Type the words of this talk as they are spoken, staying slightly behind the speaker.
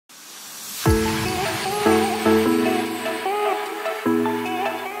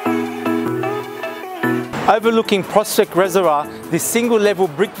Overlooking Prospect Reservoir, this single-level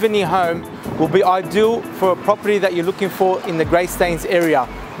brick veneer home will be ideal for a property that you're looking for in the Greystanes area.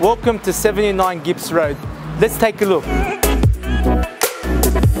 Welcome to 79 Gipps Road. Let's take a look.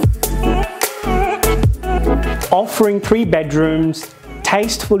 Offering 3 bedrooms,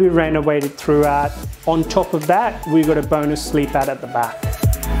 tastefully renovated throughout. On top of that, we've got a bonus sleep out at the back.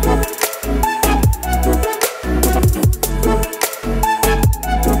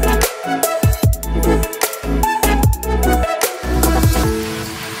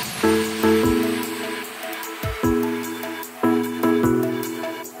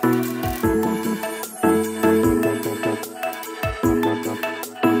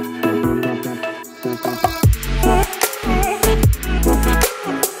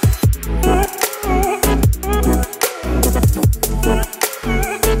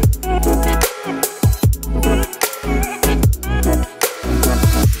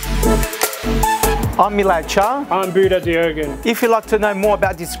 I'm Milad Cha. I'm Buddha Diogen. If you'd like to know more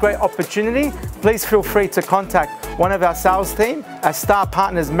about this great opportunity, please feel free to contact one of our sales team at Star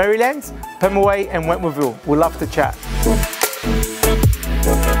Partners Marylands, Pemulwuy and Greystanes. We'd love to chat.